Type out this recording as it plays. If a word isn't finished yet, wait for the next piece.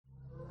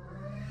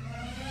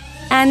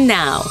And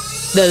now,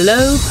 the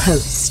Lowe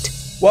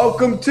Post.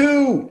 Welcome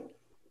to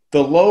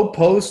the Lowe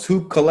Post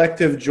Hoop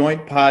Collective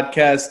Joint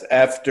Podcast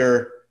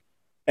after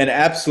an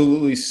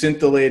absolutely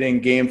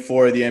scintillating Game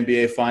 4 of the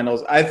NBA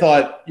Finals. I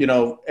thought,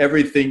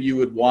 everything you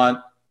would want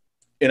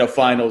in a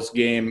finals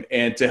game.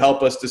 And to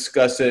help us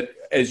discuss it,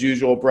 as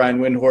usual, Brian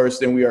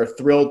Windhorst, and we are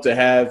thrilled to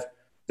have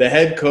the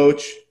head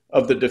coach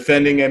of the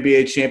defending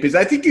NBA champions.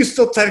 I think you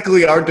still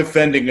technically are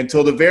defending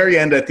until the very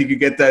end. I think you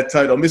get that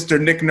title. Mr.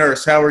 Nick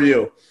Nurse, how are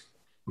you?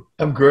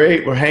 I'm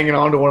great. We're hanging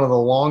on to one of the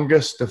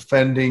longest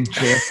defending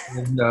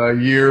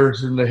champion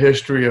years in the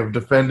history of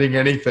defending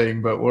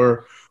anything, but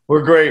we're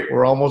great.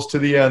 We're almost to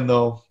the end,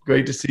 though.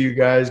 Great to see you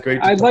guys.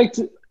 I'd like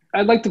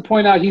to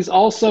point out he's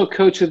also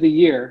Coach of the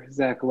Year,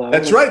 Zach Lowe.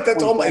 That's right.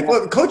 That's all my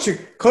coach of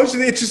the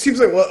Year. It just seems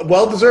like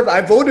well deserved.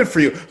 I voted for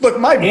you. Look,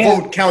 my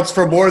vote counts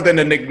for more than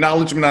an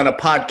acknowledgement on a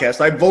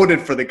podcast. I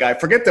voted for the guy.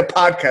 Forget the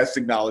podcast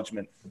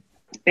acknowledgement.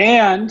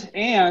 And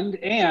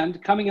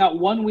coming out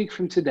 1 week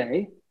from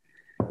today,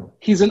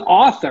 he's an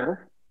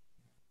author.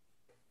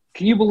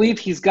 Can you believe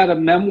he's got a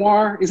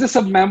memoir? Is this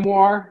a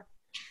memoir?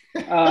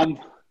 I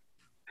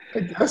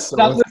guess so.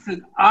 Now,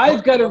 listen,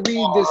 I've got to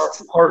read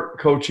this. Part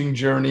coaching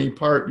journey,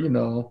 part.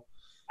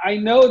 I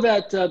know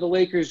that the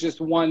Lakers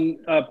just won,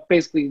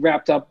 basically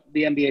wrapped up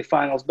the NBA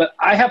Finals, but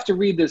I have to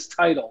read this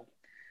title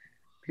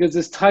because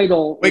this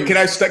title. Wait, can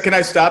I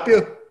stop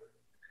you?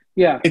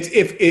 Yeah. It's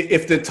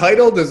if the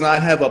title does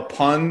not have a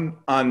pun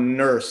on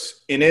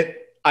nurse in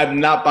it,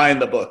 I'm not buying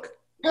the book.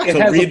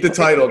 So read the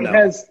title now.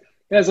 It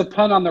has a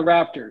pun on the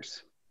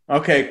Raptors.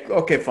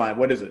 Okay, fine.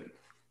 What is it?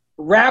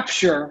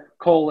 Rapture,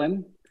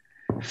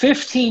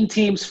 15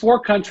 teams, 4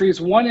 countries,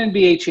 1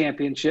 NBA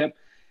championship,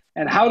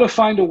 and how to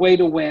find a way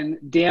to win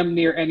damn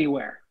near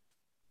anywhere.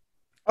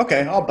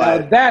 Okay, I'll buy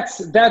it. That's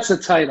a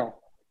title.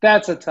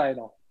 That's a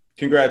title.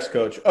 Congrats,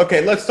 Coach.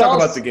 Okay, let's talk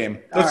about the game.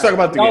 Let's talk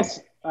about the game.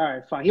 All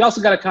right, fine. He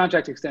also got a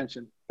contract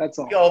extension. That's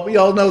all. We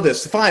all know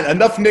this. Fine.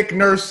 Enough Nick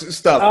Nurse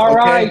stuff. All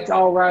right.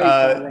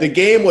 The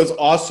game was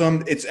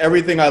awesome. It's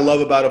everything I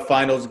love about a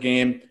finals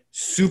game.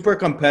 Super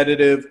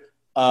competitive.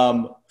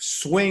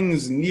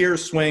 Swings, near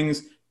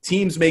swings.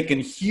 Teams making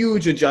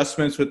huge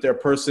adjustments with their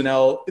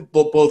personnel,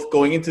 both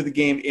going into the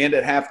game and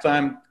at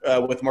halftime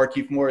with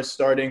Markieff Morris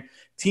starting.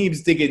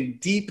 Teams digging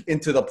deep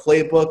into the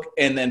playbook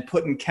and then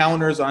putting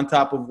counters on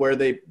top of where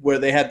they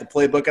had the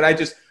playbook.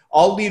 And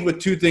I'll lead with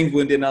 2 things,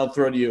 Wendy, and I'll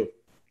throw to you.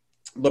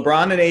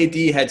 LeBron and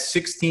AD had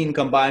 16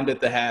 combined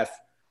at the half.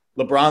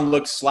 LeBron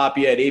looked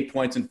sloppy at 8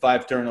 points and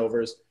 5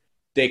 turnovers.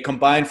 They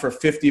combined for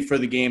 50 for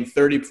the game,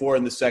 34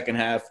 in the second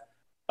half.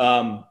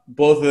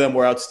 Both of them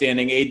were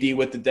outstanding. AD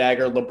with the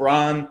dagger.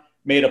 LeBron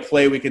made a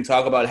play we can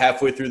talk about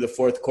halfway through the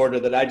fourth quarter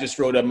that I just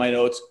wrote on my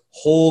notes.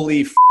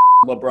 Holy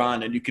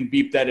LeBron. And you can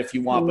beep that if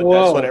you want, but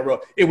That's what I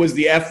wrote. It was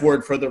the F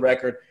word for the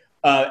record.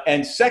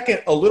 And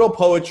second, a little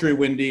poetry,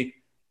 Wendy.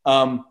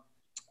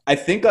 I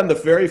think on the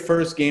very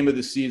first game of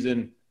the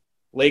season,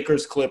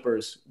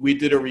 Lakers-Clippers, we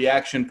did a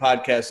reaction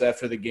podcast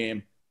after the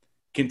game.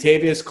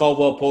 Kentavious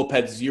Caldwell-Pope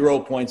had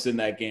 0 points in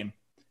that game.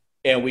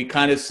 And we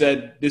kind of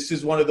said, this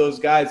is one of those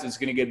guys that's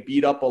going to get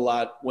beat up a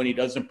lot when he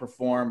doesn't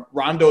perform.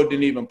 Rondo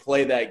didn't even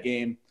play that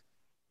game.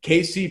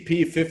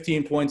 KCP,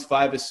 15 points,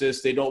 5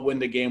 assists. They don't win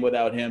the game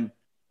without him.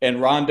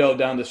 And Rondo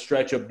down the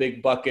stretch, a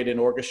big bucket and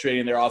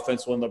orchestrating their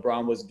offense when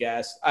LeBron was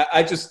gassed.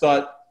 I just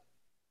thought,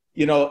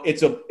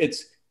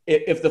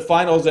 if the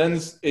finals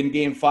ends in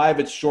Game 5,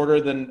 it's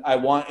shorter than I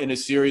want in a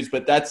series.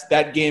 But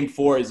that Game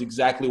 4 is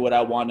exactly what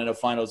I want in a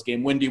finals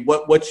game. Wendy,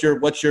 what's your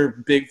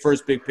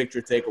first big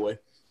picture takeaway?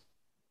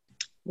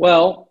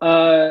 Well,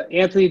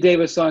 Anthony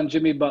Davis on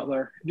Jimmy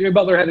Butler. Jimmy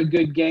Butler had a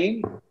good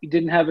game. He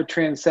didn't have a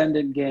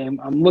transcendent game.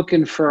 I'm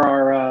looking for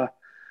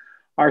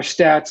our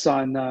stats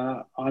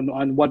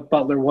on what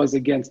Butler was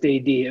against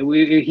AD.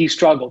 He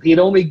struggled. He had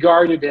only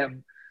guarded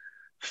him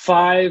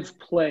 5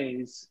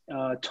 plays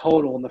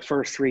total in the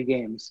first 3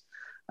 games.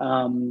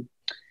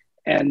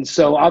 And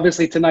so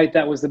obviously tonight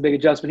that was the big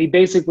adjustment. He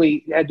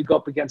basically had to go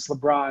up against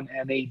LeBron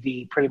and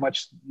AD pretty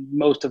much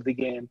most of the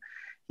game.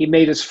 He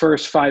made his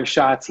first 5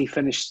 shots. He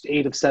finished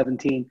 8 of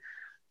 17.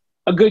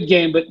 A good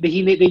game, but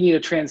they need a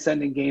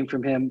transcendent game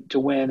from him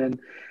to win.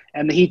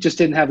 And the Heat just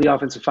didn't have the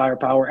offensive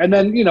firepower. And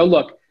then,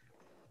 look,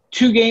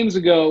 2 games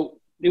ago,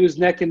 it was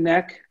neck and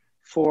neck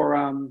for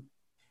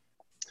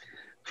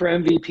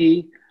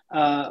MVP.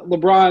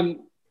 LeBron,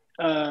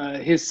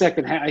 his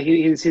second half,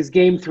 his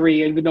Game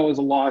 3, even though it was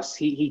a loss,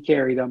 he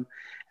carried him.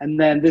 And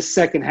then this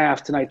second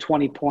half tonight,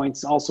 20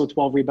 points, also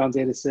 12 rebounds,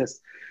 8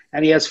 assists.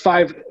 And he has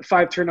five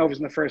turnovers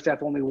in the first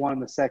half, only 1 in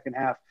the second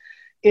half.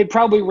 It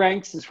probably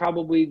ranks as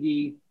probably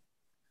the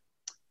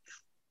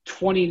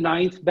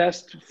 29th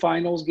best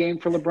finals game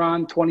for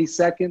LeBron,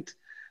 22nd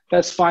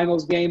best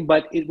finals game,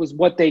 but it was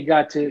what they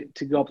got to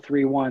go up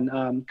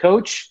 3-1.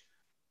 Coach,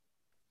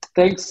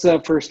 thanks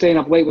for staying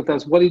up late with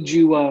us. What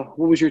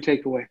was your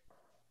takeaway?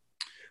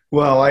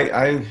 Well,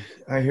 I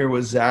hear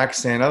what Zach's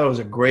saying. I thought it was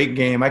a great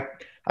game.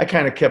 I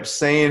kind of kept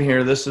saying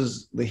here,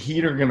 the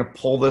Heat are going to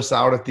pull this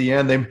out at the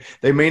end.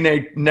 They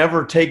may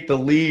never take the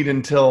lead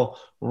until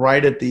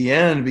right at the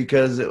end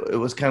because it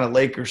was kind of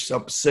Lakers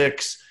up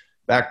 6,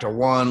 back to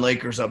 1,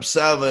 Lakers up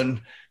 7,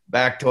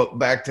 back to a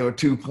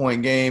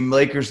 2-point game.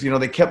 Lakers,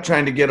 they kept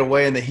trying to get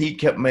away, and the Heat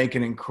kept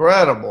making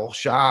incredible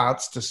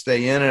shots to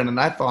stay in it. And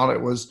I thought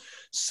it was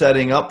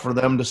setting up for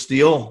them to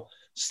steal,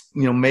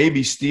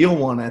 maybe steal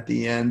one at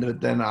the end.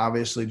 But then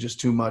obviously just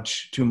too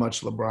much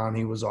LeBron.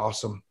 He was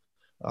awesome,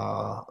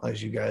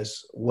 as you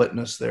guys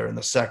witnessed there in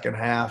the second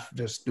half,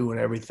 just doing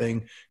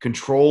everything,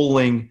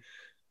 controlling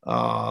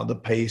the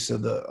pace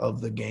of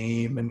the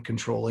game and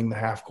controlling the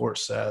half court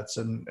sets.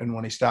 And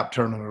when he stopped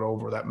turning it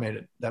over, that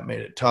made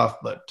it tough.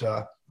 But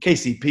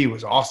KCP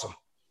was awesome,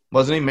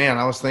 wasn't he? Man,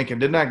 I was thinking,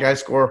 didn't that guy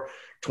score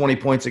 20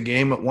 points a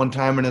game at one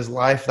time in his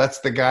life? That's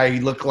the guy he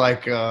looked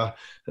like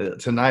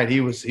tonight.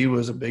 He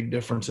was a big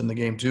difference in the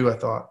game too. I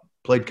thought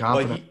played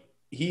confident. But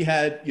he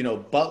had,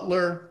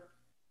 Butler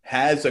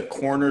has a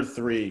corner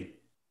three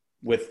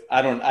with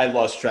I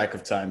lost track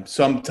of time,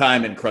 some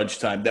time in crunch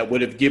time that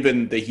would have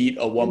given the Heat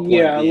a 1 point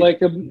lead.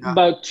 Like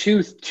about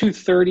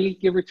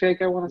 2:30, give or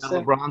take, I want to say.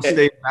 LeBron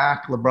stayed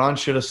back. LeBron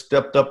should have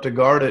stepped up to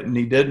guard it, and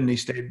he didn't. He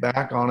stayed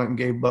back on it and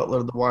gave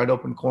Butler the wide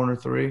open corner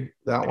three.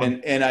 That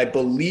one. And I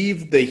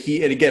believe the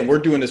Heat, and again, we're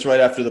doing this right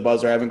after the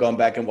buzzer. I haven't gone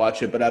back and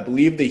watched it, but I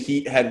believe the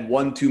Heat had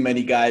one too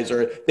many guys,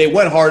 or they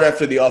went hard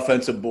after the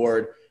offensive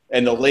board,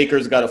 and the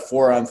Lakers got a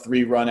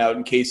 4-on-3 run out,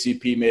 and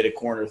KCP made a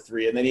corner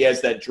three. And then he has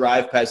that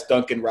drive past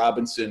Duncan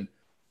Robinson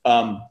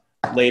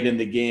late in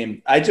the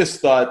game. I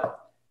just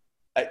thought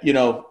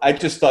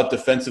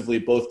defensively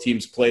both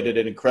teams played at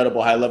an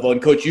incredible high level.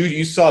 And, Coach,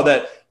 you saw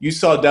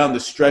down the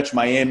stretch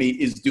Miami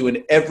is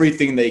doing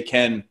everything they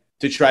can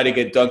to try to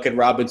get Duncan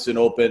Robinson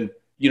open,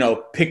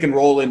 pick and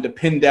roll into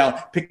pin down,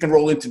 pick and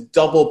roll into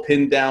double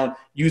pin down,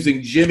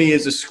 using Jimmy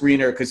as a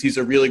screener because he's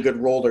a really good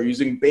roller,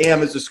 using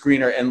Bam as a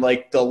screener. And,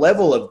 the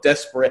level of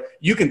desperate –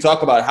 you can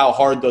talk about how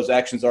hard those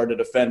actions are to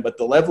defend, but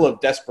the level of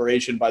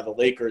desperation by the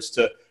Lakers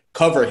to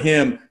cover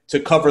him, to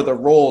cover the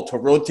roll, to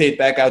rotate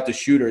back out to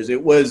shooters,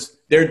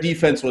 their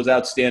defense was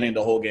outstanding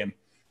the whole game.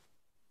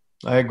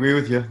 I agree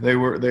with you. They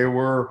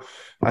were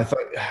 – I thought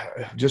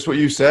just what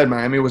you said,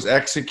 Miami was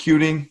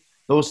executing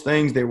those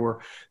things. They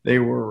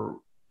were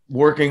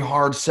working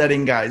hard,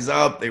 setting guys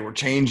up. They were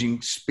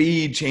changing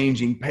speed,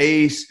 changing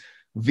pace,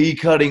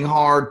 V-cutting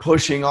hard,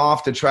 pushing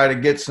off to try to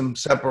get some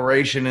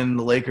separation, and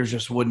the Lakers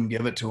just wouldn't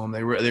give it to them.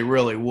 They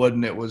really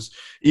wouldn't. It was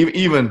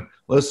even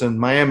listen,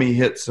 Miami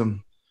hit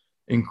some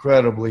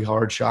incredibly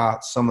hard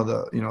shots. Some of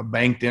the,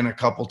 banked in a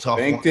couple tough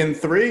ones. In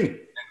three.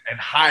 And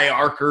high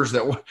arcers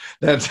that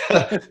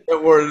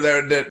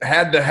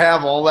had to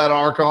have all that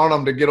arc on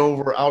them to get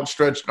over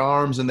outstretched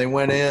arms, and they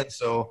went in.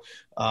 So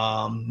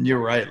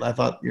you're right. I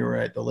thought you're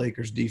right. The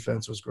Lakers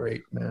defense was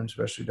great, man,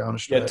 especially down the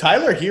stretch. Yeah,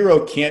 Tyler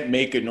Hero can't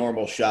make a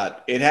normal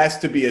shot. It has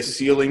to be a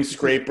ceiling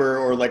scraper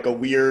or like a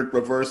weird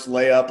reverse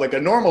layup. Like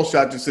a normal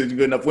shot just isn't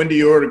good enough. Wendy,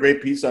 you wrote a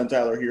great piece on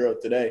Tyler Hero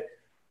today.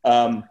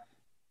 What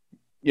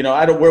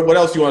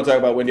else do you want to talk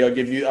about, Wendy? I'll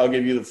give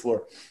you the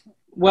floor.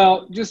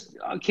 Well, just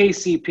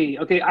KCP.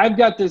 Okay, I've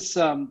got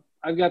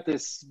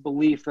this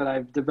belief that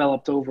I've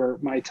developed over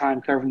my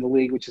time covering the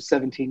league, which is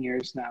 17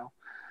 years now.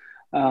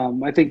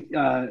 I think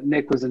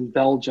Nick was in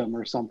Belgium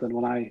or something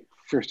when I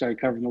first started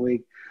covering the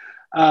league.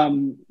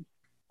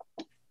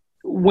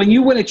 When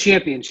you win a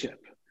championship,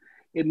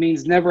 it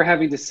means never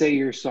having to say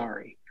you're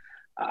sorry.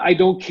 I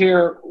don't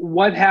care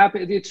what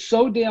happened. It's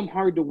so damn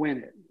hard to win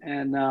it.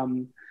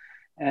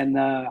 And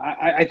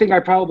I think I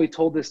probably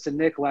told this to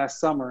Nick last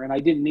summer, and I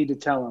didn't need to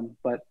tell him,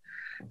 but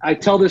I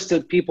tell this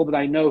to people that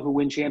I know who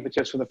win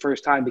championships for the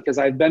first time, because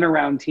I've been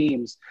around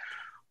teams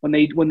when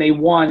they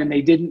won and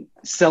they didn't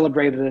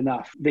celebrate it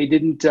enough. They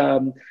didn't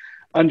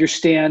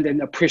understand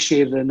and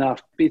appreciate it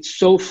enough. It's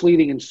so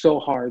fleeting and so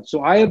hard.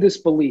 So I have this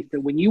belief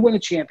that when you win a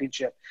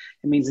championship,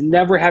 it means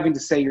never having to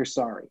say you're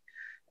sorry.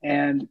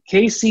 And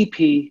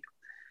KCP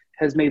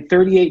has made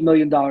 $38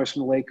 million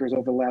from the Lakers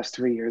over the last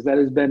 3 years. That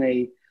has been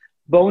a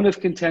bone of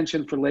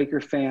contention for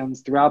Laker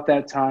fans throughout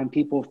that time.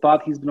 People have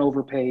thought he's been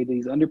overpaid, that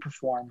he's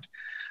underperformed.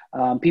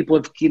 People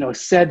have,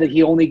 said that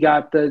he only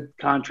got the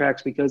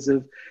contracts because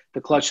of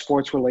the Clutch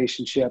Sports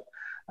relationship,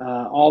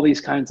 all these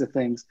kinds of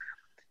things.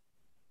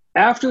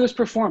 After this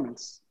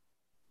performance,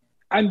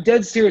 I'm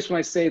dead serious when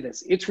I say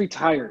this. It's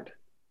retired.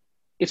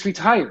 It's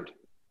retired.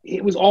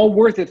 It was all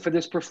worth it for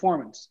this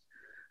performance.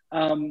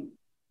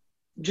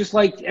 Just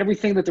like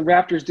everything that the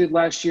Raptors did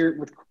last year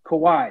with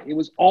Kawhi, it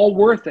was all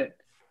worth it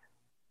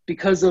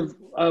because of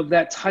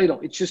that title.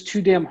 It's just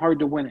too damn hard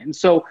to win it. And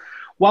so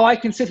while I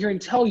can sit here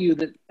and tell you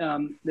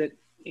that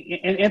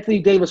Anthony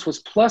Davis was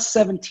plus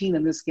 17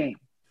 in this game,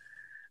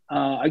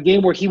 a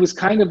game where he was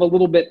kind of a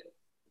little bit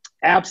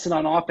absent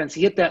on offense.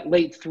 He hit that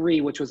late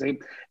three, which was a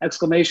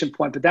exclamation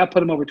point, but that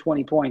put him over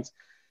 20 points.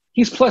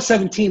 He's plus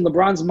 17.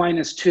 LeBron's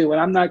minus 2,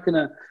 and I'm not going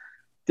to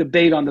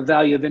debate on the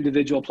value of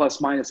individual plus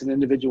minus in an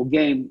individual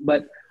game,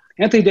 but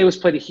Anthony Davis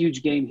played a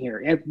huge game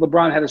here. And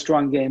LeBron had a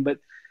strong game, but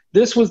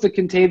this was the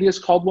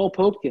Kentavious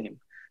Caldwell-Pope game.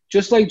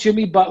 Just like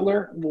Jimmy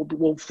Butler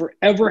will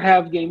forever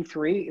have game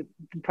 3. It's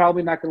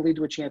probably not going to lead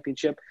to a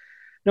championship.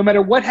 no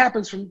matter what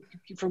happens from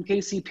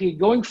KCP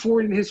going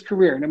forward in his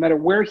career, no matter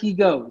where he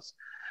goes,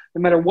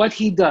 no matter what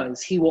he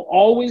does, he will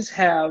always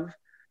have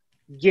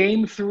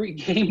game 3,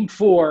 game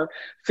 4,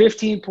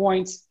 15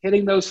 points,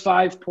 hitting those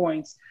 5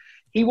 points.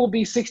 He will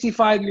be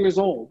 65 years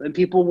old, and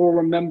people will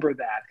remember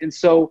that. And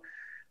so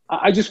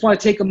I just want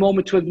to take a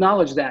moment to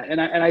acknowledge that. And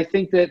I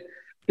think that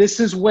this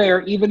is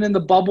where, even in the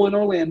bubble in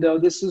Orlando,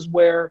 this is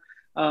where,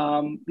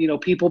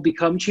 people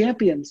become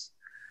champions.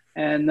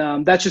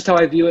 And that's just how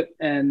I view it.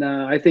 And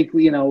I think,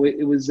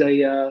 it was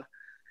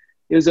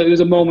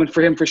a moment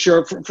for him for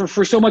sure.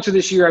 For so much of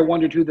this year, I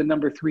wondered who the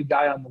number 3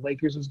 guy on the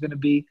Lakers was going to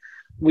be.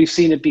 We've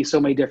seen it be so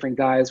many different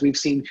guys. We've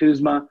seen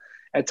Kuzma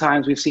at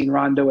times. We've seen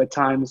Rondo at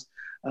times.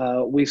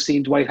 We've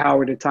seen Dwight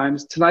Howard at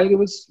times. Tonight it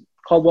was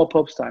Caldwell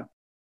Pope's time.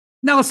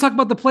 Now let's talk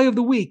about the play of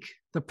the week.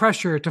 The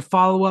pressure to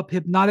follow up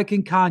Hypnotic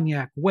and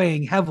Cognac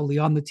weighing heavily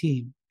on the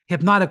team.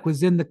 Hypnotic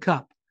was in the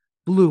cup,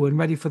 blue and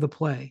ready for the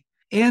play.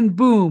 And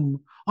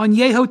boom,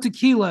 Añejo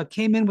Tequila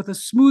came in with a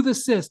smooth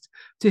assist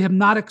to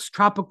Hypnotic's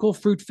tropical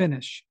fruit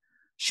finish.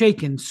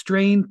 Shaken,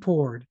 strained,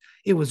 poured.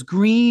 It was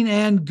green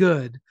and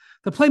good.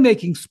 The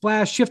playmaking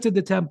splash shifted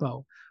the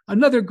tempo.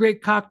 Another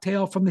great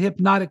cocktail from the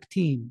Hypnotic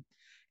team.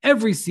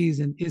 Every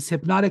season is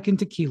Hypnotic and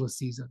Tequila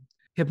season.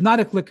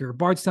 Hypnotic Liquor,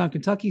 Bardstown,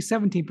 Kentucky,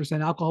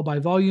 17% alcohol by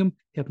volume.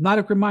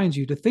 Hypnotic reminds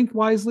you to think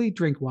wisely,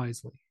 drink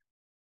wisely.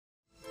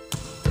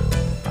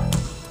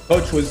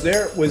 Coach, was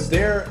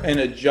there an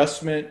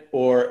adjustment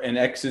or an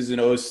X's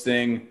and O's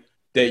thing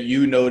that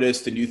you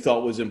noticed and you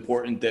thought was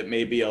important that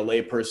maybe a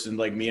layperson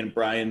like me and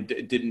Brian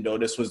didn't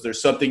notice? Was there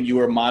something you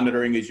were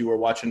monitoring as you were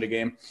watching the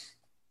game?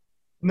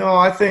 No,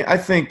 I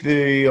think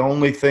the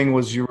only thing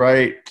was, you're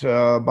right,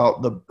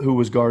 about who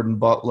was guarding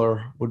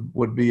Butler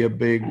would be a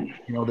big,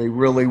 they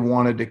really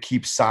wanted to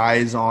keep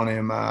size on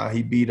him.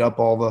 He beat up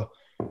all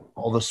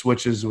the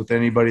switches with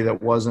anybody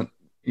that wasn't,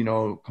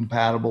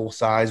 compatible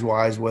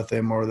size-wise with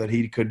him, or that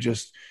he could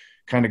just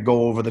kind of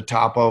go over the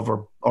top of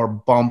or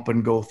bump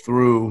and go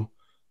through.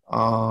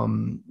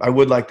 I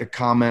would like to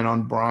comment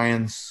on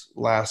Brian's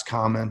last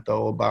comment,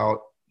 though,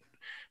 about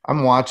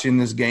I'm watching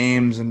these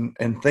games and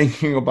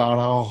thinking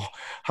about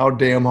how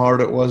damn hard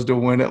it was to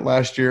win it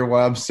last year,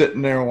 while I'm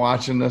sitting there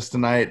watching this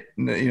tonight.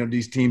 And,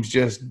 these teams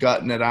just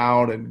gutting it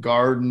out and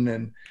guarding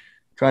and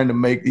trying to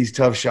make these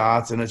tough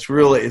shots. And it's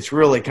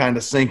really kind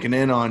of sinking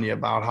in on you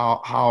about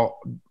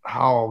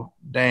how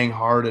dang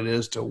hard it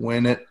is to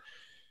win it.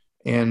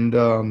 And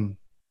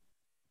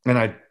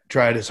I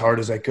tried as hard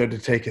as I could to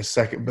take a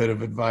second bit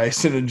of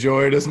advice and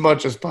enjoy it as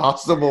much as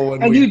possible.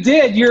 You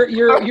did. You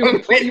were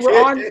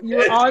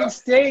on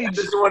stage. I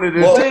just wanted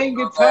to playing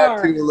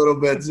guitar a little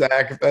bit,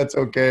 Zach, if that's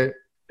okay.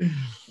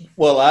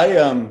 Well,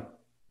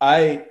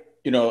 I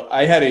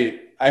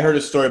heard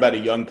a story about a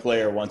young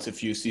player once a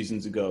few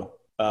seasons ago,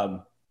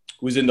 who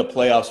was in the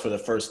playoffs for the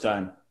first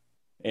time,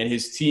 and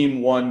his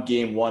team won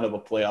game 1 of a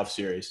playoff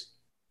series,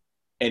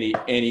 and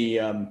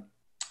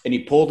he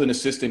pulled an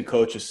assistant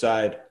coach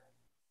aside.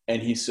 And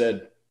he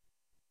said,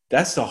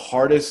 "That's the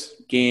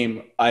hardest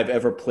game I've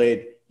ever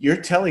played. You're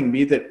telling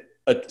me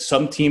that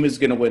some team is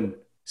going to win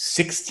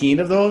 16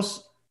 of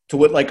those? To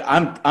what? Like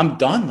I'm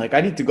done. Like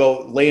I need to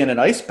go lay in an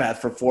ice bath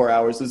for 4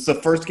 hours. It's the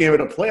first game of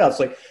the playoffs.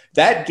 Like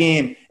that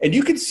game, and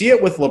you can see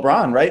it with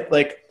LeBron, right?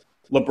 Like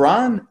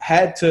LeBron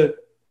had to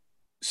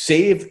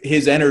save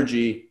his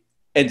energy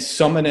and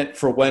summon it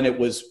for when it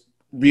was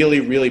really,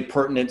 really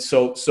pertinent.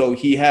 So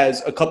he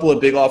has a couple of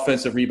big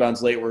offensive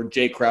rebounds late where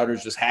Jay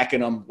Crowder's just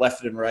hacking them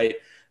left and right.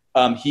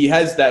 He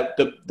has that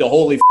the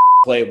holy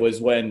play was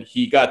when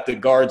he got the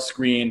guard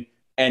screen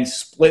and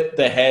split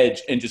the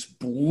hedge and just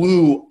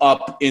blew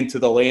up into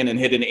the lane and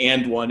hit an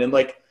and one.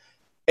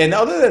 And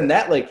other than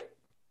that,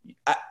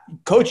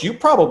 Coach, you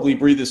probably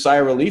breathe a sigh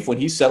of relief when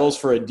he settles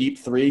for a deep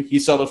 3. He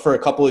settled for a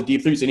couple of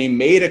deep 3s, and he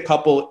made a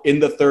couple in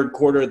the third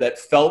quarter that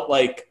felt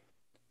like,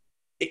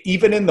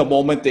 even in the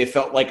moment, they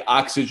felt like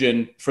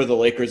oxygen for the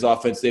Lakers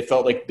offense. They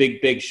felt like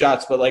big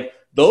shots. But,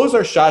 those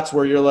are shots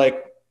where you're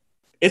like,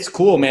 it's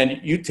cool,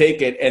 man. You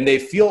take it. And they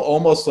feel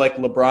almost like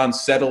LeBron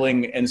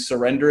settling and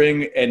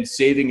surrendering and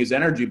saving his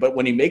energy. But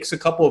when he makes a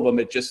couple of them,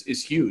 it just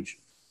is huge.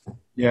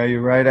 Yeah,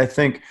 you're right. I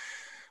think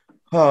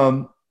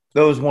that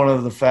was one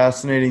of the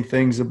fascinating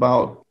things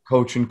about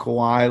coaching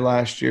Kawhi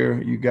last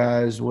year, you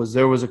guys, was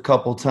there was a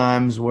couple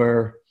times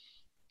where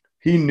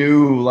he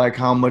knew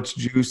how much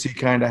juice he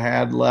kind of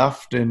had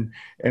left, and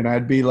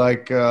I'd be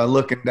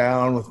looking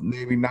down with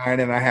maybe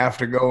 9.5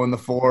 to go in the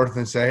fourth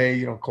and say,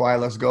 hey, Kawhi,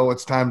 let's go.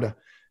 It's time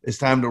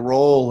to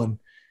roll.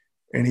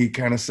 And he'd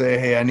kind of say,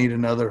 hey, I need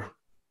another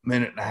 1.5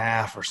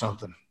 minutes or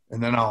something,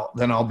 and then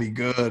I'll be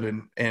good.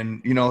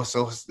 And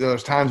so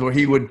there's times where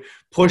he would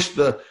push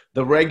the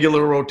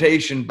regular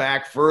rotation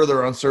back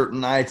further on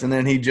certain nights, and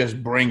then he'd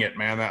just bring it,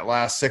 man. That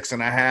last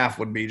 6.5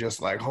 would be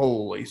just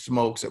holy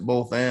smokes at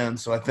both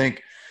ends. So I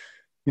think,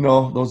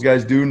 those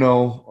guys do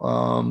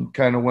know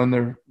kind of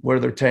where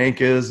their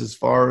tank is as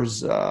far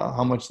as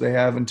how much they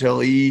have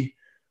until E.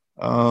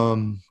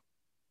 LeBron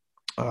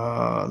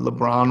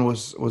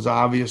was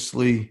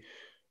obviously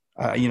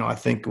I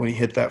think when he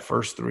hit that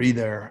first three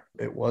there,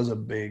 it was a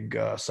big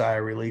sigh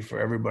of relief for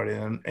everybody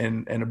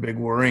and a big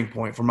worrying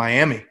point for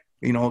Miami,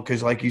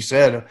 because like you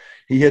said,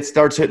 he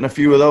starts hitting a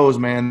few of those,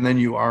 man, then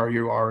you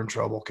are in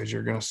trouble because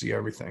you're going to see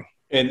everything.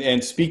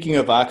 And speaking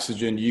of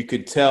oxygen, you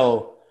could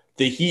tell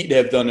the Heat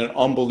have done an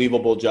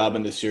unbelievable job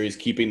in this series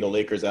keeping the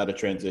Lakers out of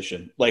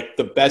transition. Like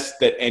the best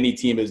that any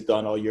team has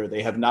done all year.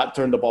 They have not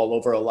turned the ball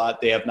over a lot.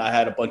 They have not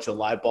had a bunch of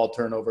live ball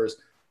turnovers.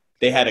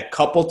 They had a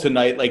couple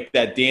tonight, like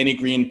that Danny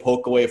Green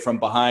poke away from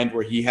behind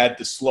where he had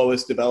the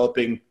slowest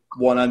developing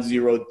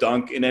 1-on-0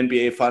 dunk in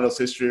NBA Finals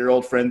history, your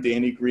old friend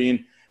Danny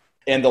Green.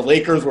 And the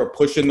Lakers were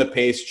pushing the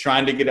pace,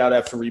 trying to get out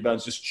after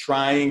rebounds, just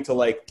trying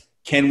to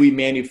can we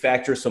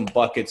manufacture some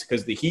buckets?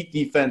 Because the Heat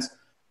defense,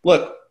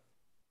 look,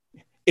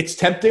 it's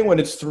tempting when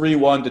it's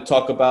 3-1 to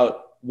talk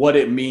about what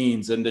it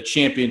means and the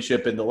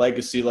championship and the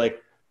legacy.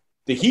 Like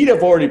the Heat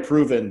have already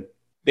proven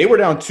they were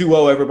down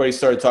 2-0. Everybody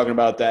started talking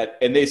about that.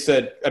 And they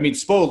said,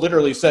 Spo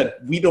literally said,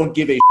 we don't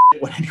give a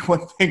shit what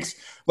anyone thinks.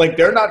 Like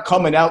they're not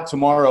coming out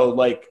tomorrow.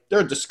 Like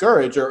they're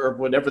discouraged or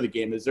whatever the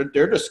game is.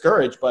 They're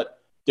discouraged, but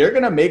they're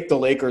going to make the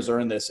Lakers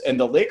earn this. And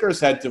the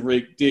Lakers had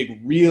to dig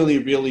really,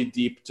 really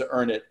deep to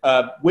earn it.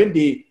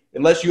 Windy,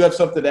 unless you have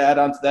something to add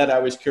on to that, I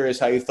was curious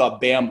how you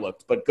thought Bam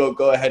looked. But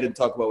go ahead and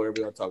talk about whatever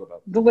you want to talk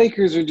about. The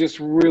Lakers are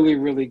just really,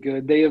 really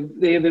good. They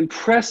have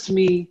impressed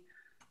me.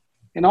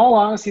 In all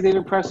honesty, they've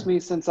impressed me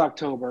since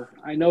October.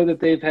 I know that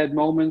they've had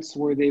moments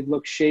where they've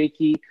looked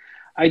shaky.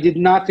 I did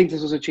not think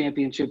this was a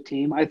championship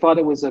team. I thought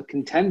it was a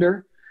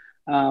contender.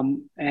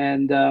 They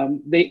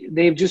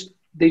just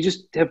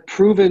have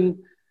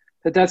proven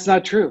 – that's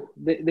not true.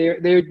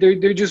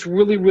 They're just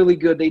really, really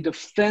good. They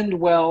defend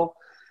well.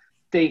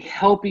 They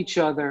help each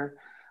other.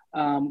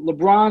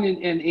 LeBron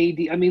and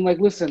AD.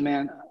 Listen,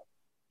 man.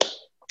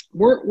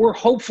 We're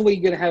hopefully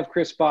going to have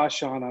Chris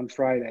Bosh on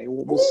Friday.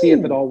 We'll see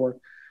if it all works.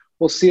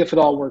 We'll see if it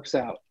all works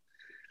out.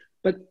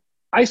 But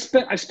I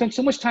spent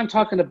so much time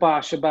talking to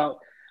Bosh about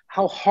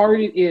how hard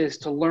it is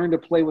to learn to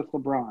play with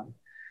LeBron.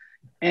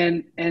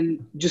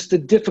 And just the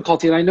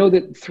difficulty, and I know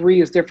that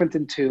 3 is different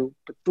than 2,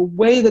 but the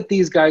way that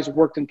these guys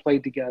worked and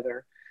played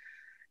together.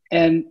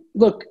 And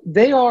look,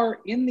 they are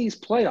in these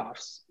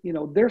playoffs.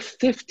 They're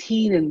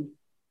 15-4,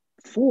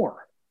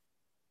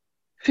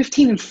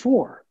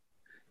 15-4,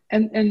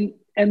 and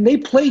they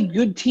played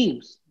good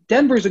teams.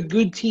 Denver's a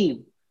good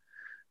team.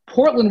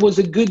 Portland was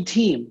a good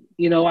team.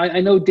 I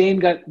know Dame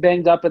got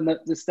banged up, and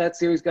that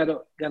series got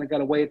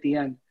away at the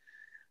end.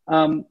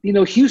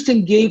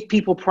 Houston gave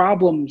people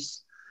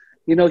problems.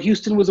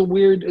 Houston was a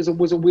weird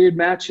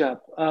matchup.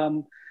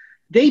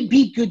 They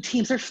beat good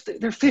teams. They're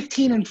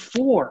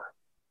 15-4,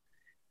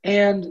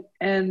 and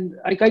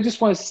I just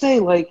want to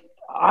say,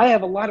 I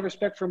have a lot of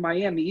respect for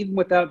Miami, even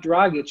without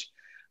Dragic.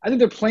 I think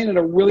they're playing at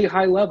a really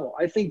high level.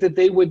 I think that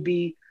they would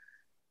be,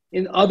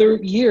 in other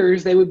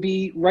years, they would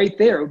be right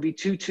there. It would be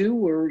 2-2,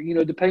 or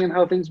depending on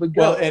how things would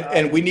go. Well,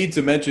 and we need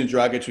to mention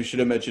Dragic. We should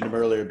have mentioned him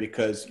earlier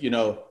because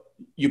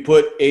you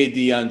put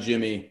AD on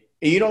Jimmy.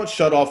 And you don't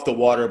shut off the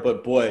water,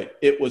 but boy,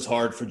 it was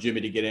hard for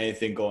Jimmy to get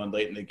anything going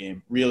late in the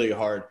game. Really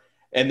hard.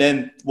 And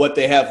then what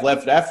they have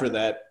left after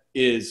that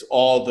is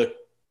all the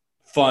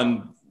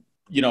fun,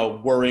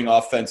 worrying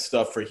offense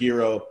stuff for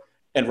Hero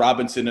and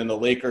Robinson, and the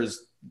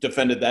Lakers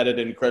defended that at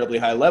an incredibly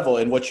high level.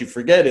 And what you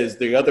forget is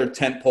the other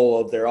tentpole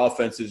of their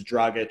offense is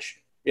Dragic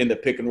in the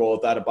pick and roll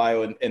with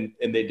Adebayo, and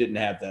they didn't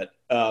have that.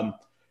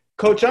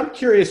 Coach, I'm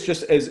curious,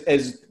 just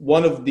as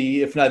one of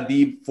the, if not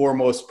the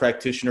foremost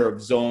practitioner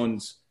of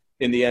zones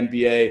in the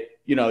NBA,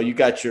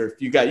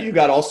 you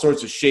got all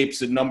sorts of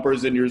shapes and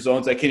numbers in your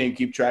zones. I can't even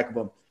keep track of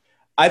them.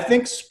 I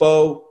think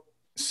Spo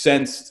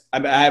sensed, I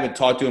haven't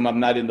talked to him,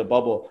 I'm not in the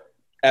bubble,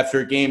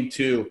 after game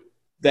 2,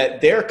 that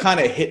they're kind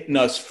of hitting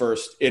us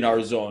first in our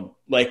zone.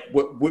 Like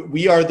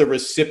we are the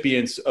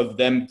recipients of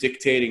them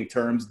dictating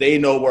terms. They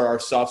know where our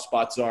soft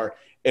spots are,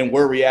 and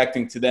we're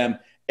reacting to them,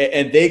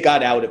 and they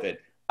got out of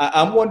it.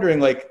 I'm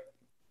wondering,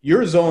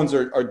 your zones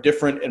are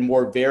different and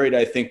more varied,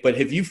 I think. But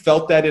have you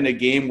felt that in a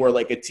game where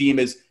a team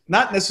is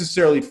not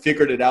necessarily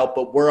figured it out,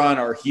 but we're on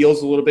our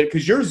heels a little bit?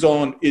 Because your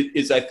zone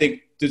is, I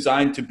think,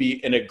 designed to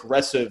be an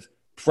aggressive,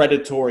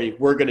 predatory,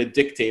 we're going to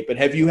dictate. But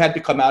have you had to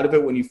come out of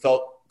it when you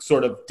felt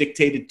sort of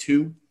dictated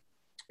to?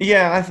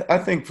 Yeah, I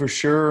think for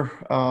sure,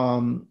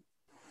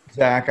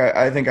 Zach.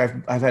 I think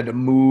I've had to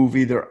move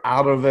either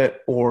out of it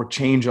or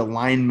change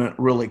alignment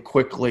really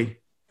quickly.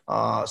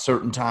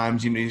 Certain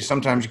times,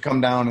 sometimes you come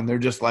down and they're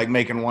just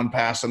making one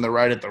pass and they're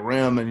right at the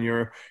rim, and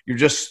you're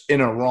just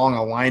in a wrong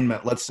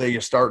alignment. Let's say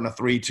you're starting a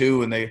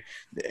 3-2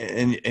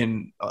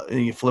 and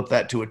you flip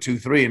that to a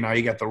 2-3, and now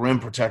you got the rim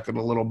protected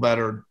a little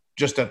better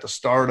just at the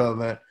start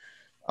of it.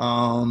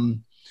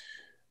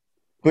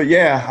 But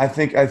yeah, I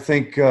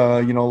think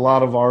a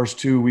lot of ours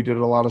too. We did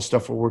a lot of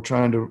stuff where we're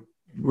trying to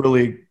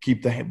really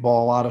keep the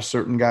ball out of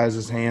certain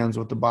guys' hands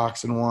with the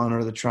box and 1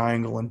 or the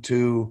triangle and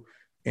 2.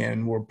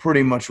 And we're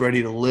pretty much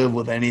ready to live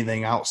with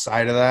anything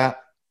outside of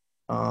that.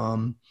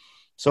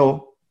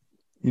 So,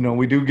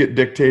 we do get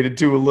dictated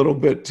to a little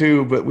bit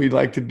too, but we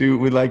like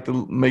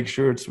to make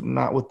sure it's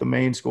not with the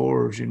main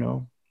scorers,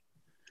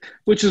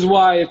 Which is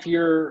why if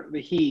you're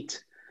the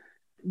Heat,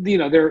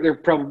 they're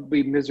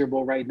probably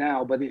miserable right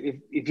now. But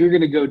if you're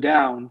going to go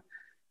down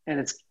and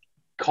it's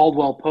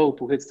Caldwell Pope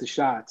who hits the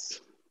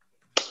shots,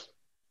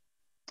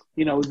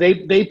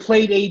 they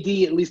played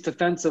AD at least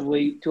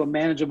defensively to a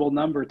manageable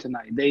number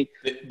tonight. They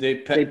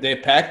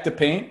packed the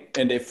paint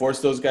and they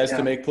forced those guys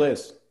to make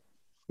plays.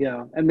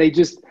 Yeah, and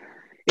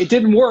it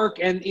didn't work.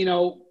 And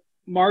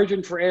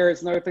margin for error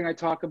is another thing I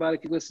talk about.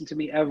 If you listen to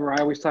me ever, I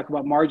always talk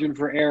about margin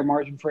for error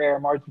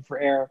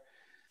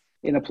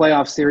in a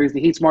playoff series.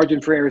 The Heat's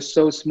margin for error is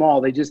so small.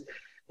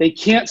 They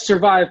can't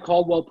survive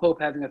Caldwell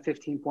Pope having a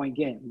 15-point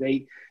game.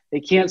 They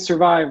can't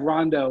survive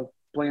Rondo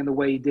playing the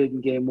way he did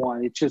in game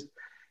one. It's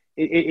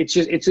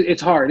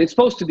hard. It's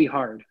supposed to be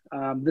hard.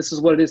 This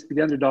is what it is to be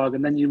the underdog,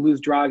 and then you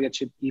lose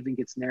Dragic, it even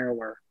gets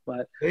narrower.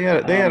 But they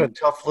had a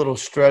tough little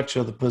stretch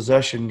of the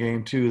possession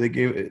game too.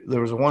 There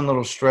was one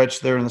little stretch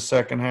there in the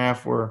second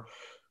half where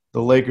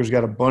the Lakers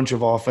got a bunch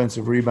of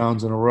offensive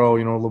rebounds in a row.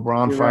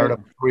 LeBron fired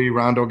up 3,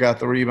 Rondo got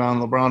the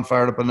rebound, LeBron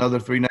fired up another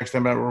 3 next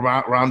time.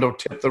 Rondo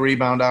tipped the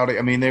rebound out.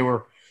 I mean, they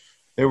were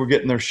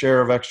getting their share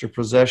of extra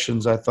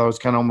possessions. I thought it was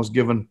kind of almost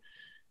giving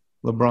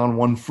LeBron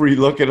one free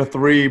look at a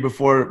 3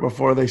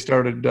 before they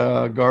started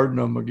guarding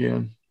him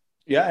again.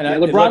 Yeah,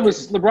 and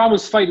LeBron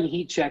was fighting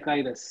heat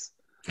check-itis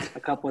a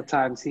couple of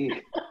times.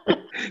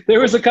 There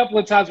was a couple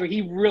of times where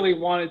he really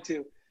wanted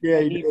to.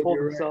 Yeah, he pulled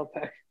himself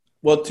back.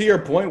 Well, to your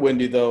point,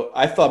 Wendy, though,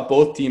 I thought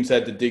both teams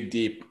had to dig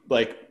deep.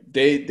 Like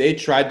they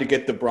tried to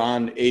get the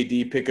Bron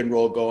AD pick and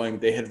roll going.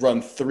 They had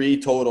run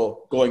 3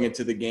 total going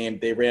into the game.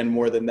 They ran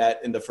more than that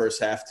in the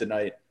first half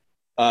tonight.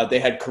 They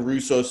had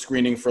Caruso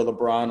screening for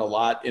LeBron a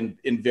lot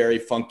in very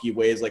funky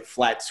ways, like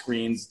flat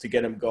screens to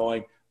get him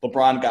going.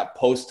 LeBron got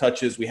post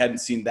touches. We hadn't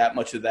seen that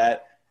much of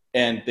that.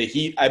 And the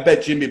Heat, I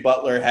bet Jimmy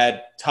Butler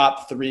had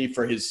top 3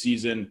 for his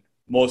season,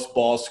 most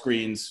ball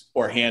screens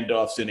or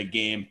handoffs in a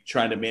game,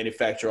 trying to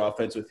manufacture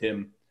offense with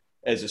him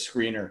as a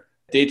screener.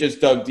 They just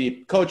dug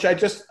deep. Coach,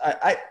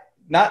 I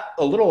not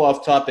a little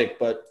off topic,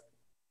 but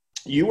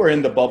you were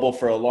in the bubble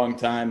for a long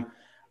time.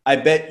 I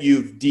bet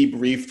you've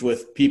debriefed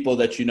with people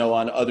that you know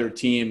on other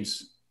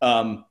teams.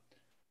 I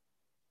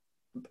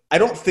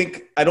don't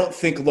think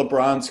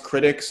LeBron's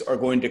critics are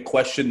going to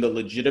question the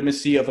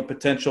legitimacy of a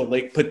potential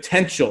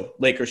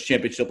Lakers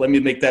championship. Let me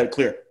make that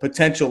clear.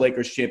 Potential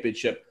Lakers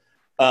championship.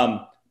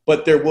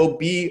 But there will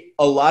be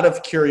a lot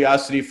of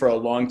curiosity for a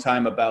long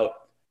time about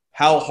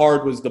how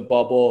hard was the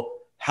bubble?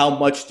 How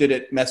much did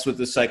it mess with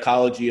the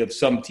psychology of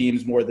some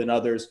teams more than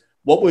others?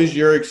 What was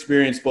your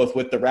experience both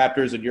with the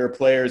Raptors and your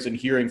players and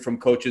hearing from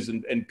coaches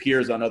and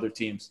peers on other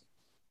teams?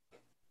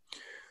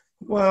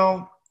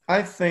 Well,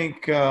 I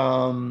think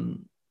while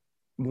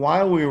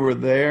we were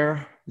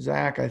there,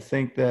 Zach, I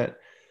think that,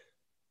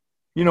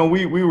 we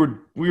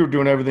were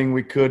doing everything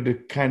we could to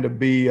kind of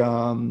be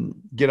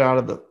get out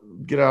of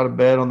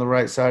bed on the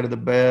right side of the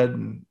bed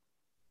and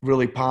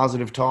really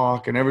positive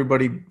talk and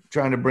everybody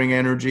trying to bring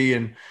energy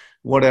and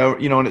whatever,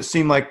 and it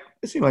seemed like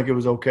it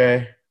was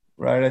okay.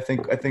 Right. I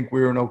think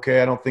we were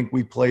okay. I don't think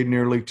we played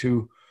nearly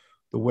to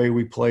the way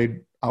we played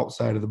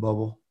outside of the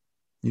bubble.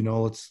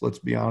 Let's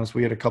be honest.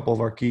 We had a couple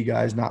of our key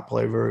guys not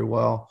play very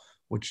well,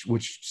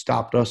 which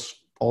stopped us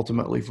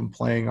ultimately from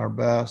playing our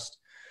best.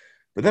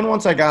 But then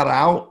once I got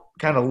out,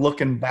 kind of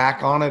looking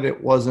back on it,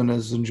 it wasn't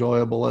as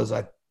enjoyable as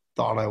I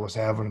thought I was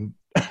having.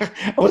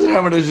 I wasn't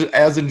having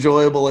as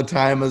enjoyable a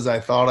time as I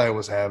thought I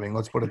was having.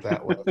 Let's put it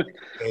that way.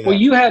 Well,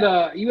 you had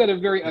a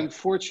very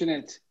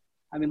unfortunate.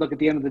 I mean, look, at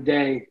the end of the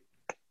day,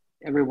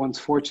 everyone's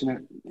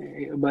fortunate,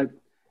 but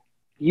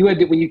you had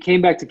to, when you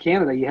came back to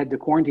Canada, you had to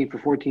quarantine for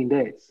 14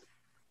 days.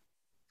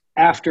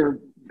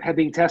 After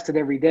being tested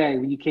every day,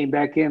 when you came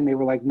back in, they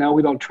were like, "No,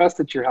 we don't trust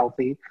that you're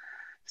healthy.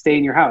 Stay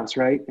in your house,"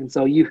 right? And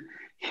so you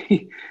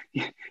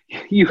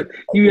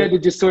had to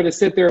just sort of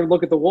sit there and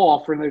look at the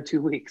wall for another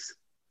 2 weeks.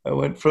 I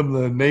went from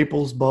the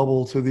Naples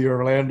bubble to the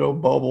Orlando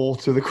bubble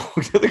to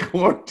the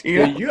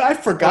quarantine. Yeah, I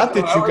forgot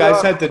that you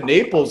guys had the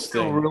Naples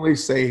thing. I feel really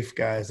safe,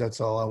 guys.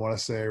 That's all I want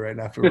to say right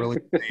now. I feel really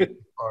safe as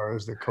far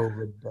as the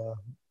COVID.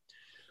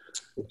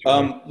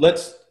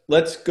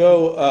 Let's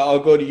go. I'll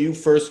go to you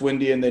first,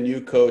 Wendy, and then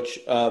you, Coach.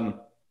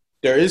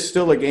 There is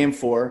still a game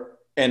 4,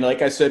 and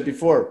like I said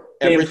before,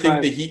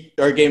 everything the Heat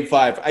or game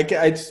 5.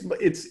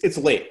 It's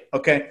late.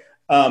 Okay.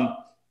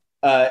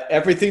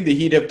 Everything the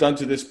Heat have done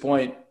to this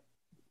point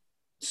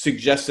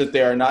suggests that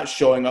they are not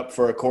showing up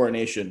for a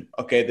coronation,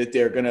 okay, that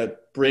they're going to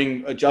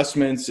bring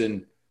adjustments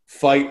and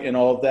fight and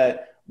all of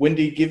that.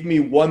 Wendy, give me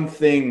one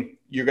thing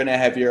you're going to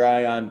have your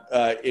eye on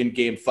in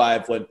game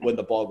 5 when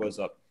the ball goes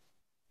up.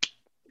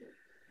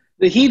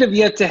 The Heat have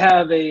yet to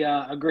have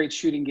a great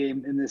shooting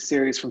game in this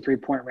series from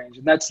three-point range,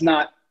 and that's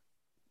not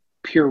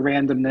pure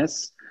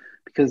randomness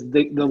because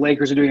the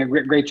Lakers are doing a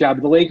great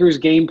job. The Lakers'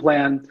 game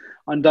plan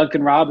on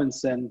Duncan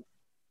Robinson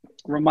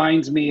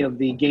reminds me of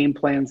the game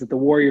plans that the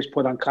Warriors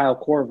put on Kyle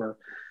Korver.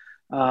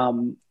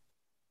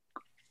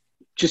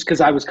 Just because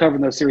I was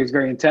covering those series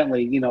very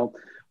intently,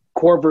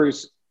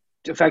 Korver's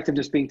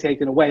effectiveness being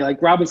taken away.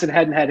 Like Robinson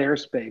hadn't had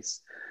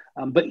airspace,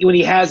 but when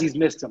he has, he's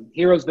missed him.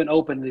 Hero's been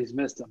open and he's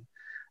missed him.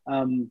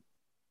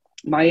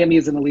 Miami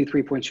is an elite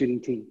 3-point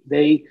shooting team.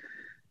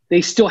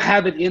 They still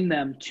have it in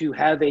them to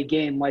have a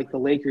game like the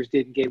Lakers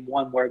did in game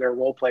 1 where their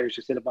role players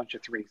just hit a bunch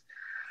of threes.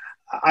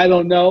 I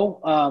don't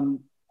know.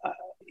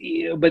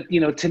 But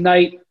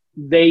tonight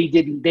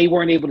they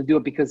weren't able to do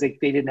it because they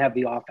didn't have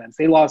the offense.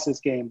 They lost this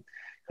game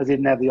because they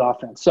didn't have the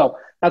offense. So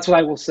that's what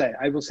I will say.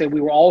 I will say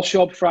we will all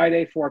show up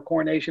Friday for a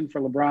coronation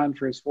for LeBron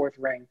for his 4th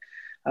ring.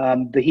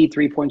 The Heat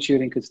 3-point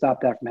shooting could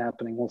stop that from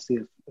happening. We'll see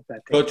if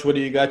that takes. Coach, what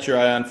do you got your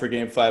eye on for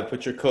game 5?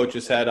 Put your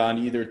coach's hat on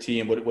either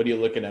team. What are you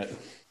looking at?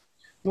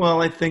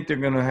 Well, I think they're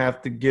going to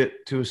have to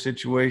get to a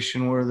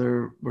situation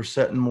where we're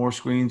setting more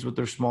screens with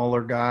their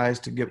smaller guys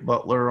to get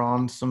Butler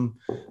on some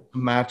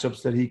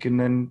matchups that he can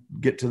then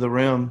get to the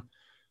rim.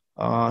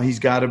 He's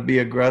got to be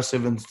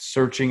aggressive and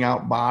searching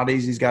out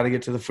bodies. He's got to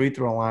get to the free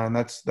throw line.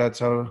 That's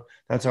how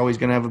he's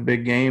going to have a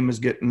big game, is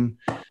getting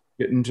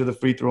to the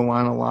free throw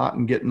line a lot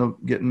and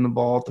getting the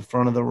ball at the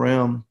front of the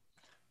rim.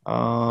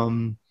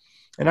 And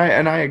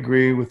I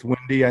agree with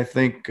Wendy. I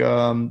think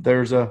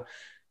there's a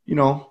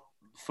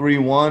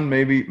 3-1,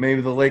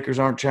 maybe the Lakers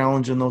aren't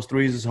challenging those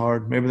threes as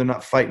hard. Maybe they're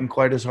not fighting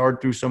quite as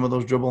hard through some of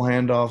those dribble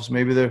handoffs.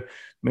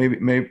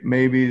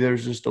 Maybe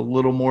there's just a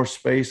little more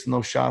space and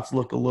those shots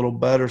look a little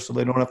better, so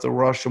they don't have to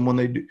rush them when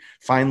they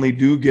finally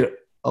do get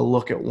a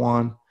look at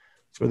one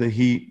for the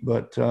Heat.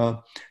 But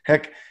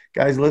heck,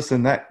 guys,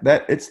 listen, that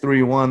it's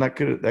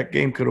 3-1. That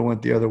game could have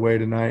went the other way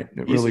tonight.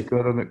 It really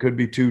could have. It could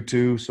be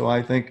 2-2. So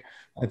I think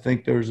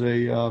there's a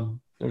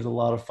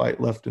lot of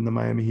fight left in the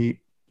Miami Heat.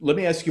 Let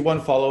me ask you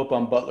one follow-up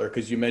on Butler,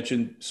 because you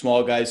mentioned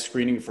small guys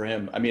screening for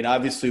him. I mean,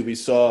 obviously we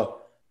saw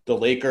the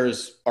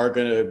Lakers are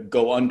going to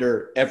go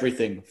under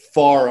everything,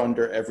 far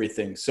under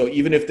everything. So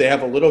even if they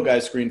have a little guy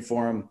screen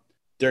for him,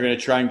 they're going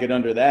to try and get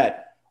under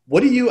that.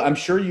 I'm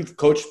sure you've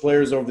coached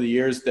players over the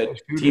years that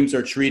teams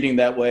are treating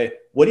that way.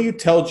 What do you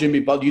tell Jimmy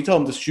Butler? Do you tell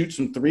him to shoot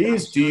some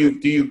threes? Do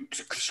you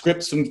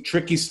script some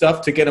tricky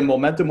stuff to get him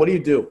momentum? What do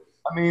you do?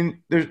 I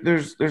mean,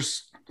 there's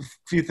a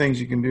few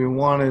things you can do.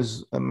 One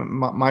is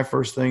my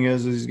first thing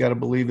is he's got to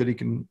believe that he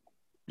can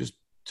just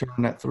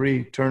turn that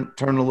three, turn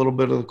a little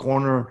bit of the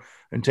corner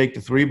and take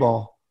the 3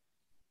 ball.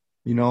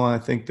 I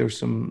think there's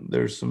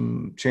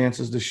some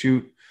chances to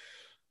shoot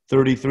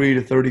 33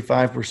 to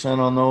 35%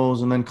 on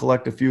those, and then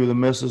collect a few of the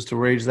misses to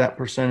raise that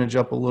percentage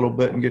up a little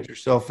bit and get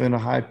yourself in a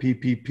high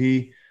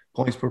PPP,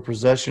 points per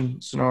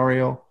possession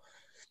scenario.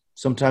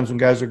 Sometimes when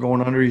guys are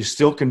going under, you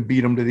still can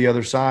beat them to the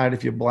other side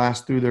if you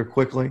blast through there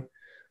quickly.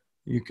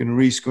 You can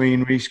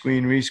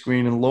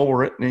rescreen, and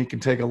lower it, and he can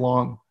take a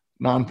long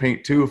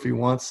non-paint 2 if he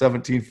wants,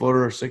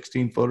 17-footer or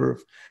 16-footer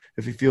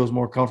if he feels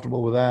more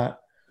comfortable with that.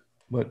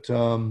 But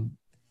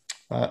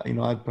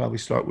I'd probably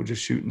start with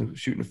just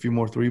shooting a few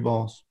more 3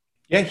 balls.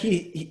 Yeah,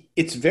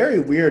 it's very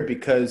weird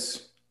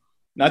because,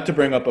 not to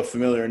bring up a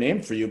familiar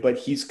name for you, but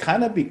he's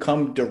kind of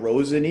become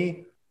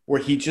DeRozan-y,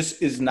 where he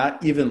just is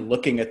not even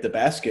looking at the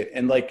basket.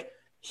 And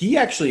he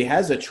actually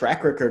has a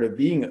track record of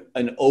being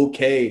an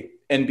okay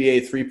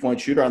NBA 3-point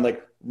shooter on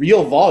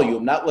real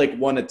volume, not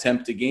one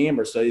attempt a game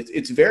or so.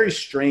 It's very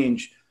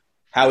strange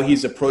how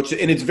he's approached it.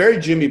 And it's very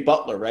Jimmy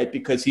Butler, right?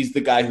 Because he's the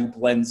guy who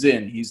blends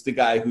in. He's the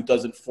guy who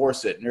doesn't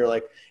force it. And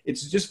you're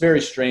it's just very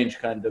strange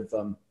kind of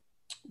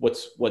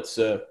what's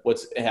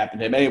happened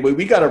to him. Anyway,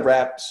 we got to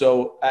wrap.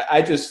 So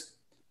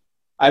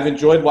I've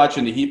enjoyed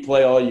watching the Heat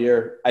play all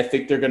year. I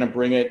think they're going to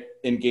bring it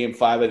in game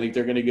 5. I think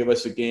they're going to give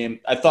us a game.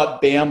 I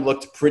thought Bam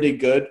looked pretty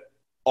good,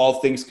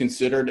 all things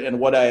considered. And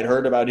what I had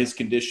heard about his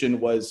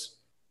condition was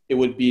it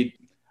would be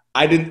 –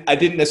 I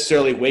didn't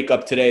necessarily wake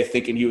up today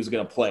thinking he was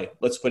going to play.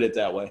 Let's put it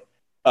that way.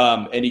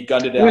 And he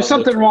gutted out. There's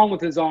something wrong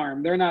with his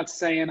arm. I'm not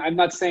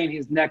saying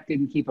his neck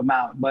didn't keep him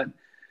out, but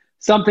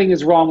something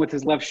is wrong with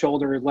his left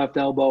shoulder, his left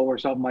elbow, or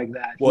something like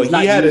that. Well,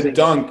 he had a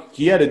dunk.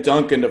 He had a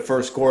dunk in the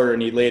first quarter,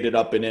 and he laid it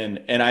up and in.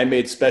 And I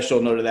made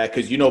special note of that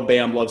because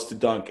Bam loves to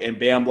dunk, and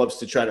Bam loves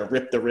to try to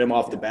rip the rim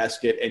off the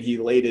basket, and he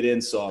laid it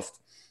in soft.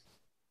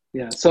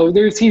 Yeah, so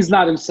he's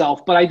not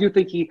himself, but I do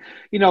think it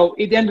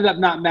ended up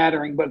not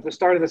mattering. But at the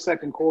start of the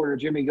second quarter,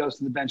 Jimmy goes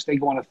to the bench. They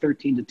go on a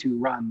 13-2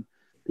 run.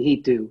 The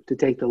Heat do to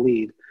take the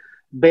lead.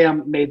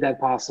 Bam made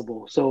that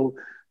possible. So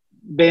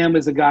Bam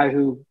is a guy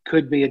who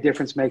could be a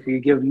difference maker. You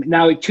give him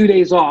now 2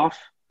 days off.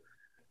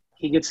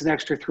 He gets an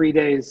extra 3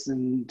 days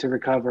to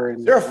recover. And,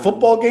 is there a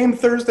football game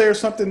Thursday or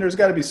something? There's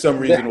got to be some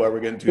reason why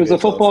we're getting 2 days off. There's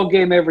a football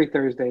game every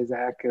Thursday,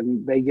 Zach,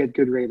 and they get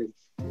good ratings.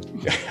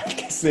 I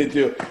guess they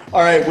do.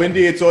 All right,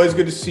 Wendy, it's always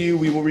good to see you.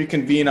 We will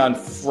reconvene on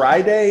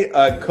Friday.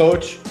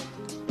 Coach,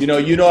 you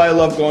know I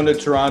love going to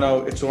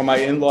Toronto. It's where my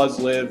in-laws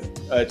live.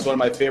 It's one of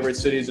my favorite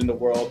cities in the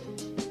world.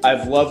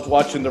 I've loved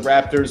watching the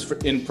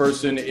Raptors in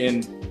person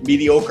in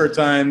mediocre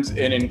times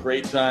and in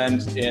great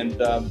times, and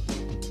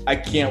I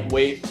can't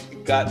wait.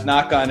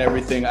 Knock on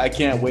everything. I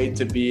can't wait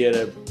to be at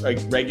a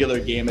regular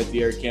game at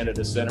the Air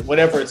Canada Centre,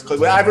 whatever it's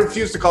called. I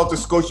refuse to call it the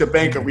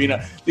Scotiabank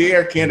Arena, the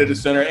Air Canada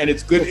Centre, and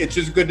it's good. It's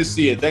just good to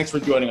see you. Thanks for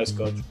joining us,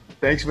 Coach.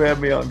 Thanks for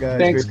having me on, guys.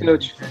 Thanks,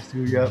 Coach.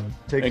 Yep.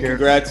 Take care.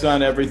 Congrats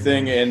on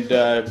everything,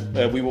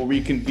 and we will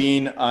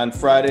reconvene on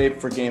Friday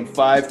for Game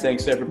 5.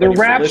 Thanks, everybody.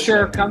 The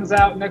Rapture comes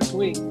out next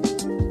week.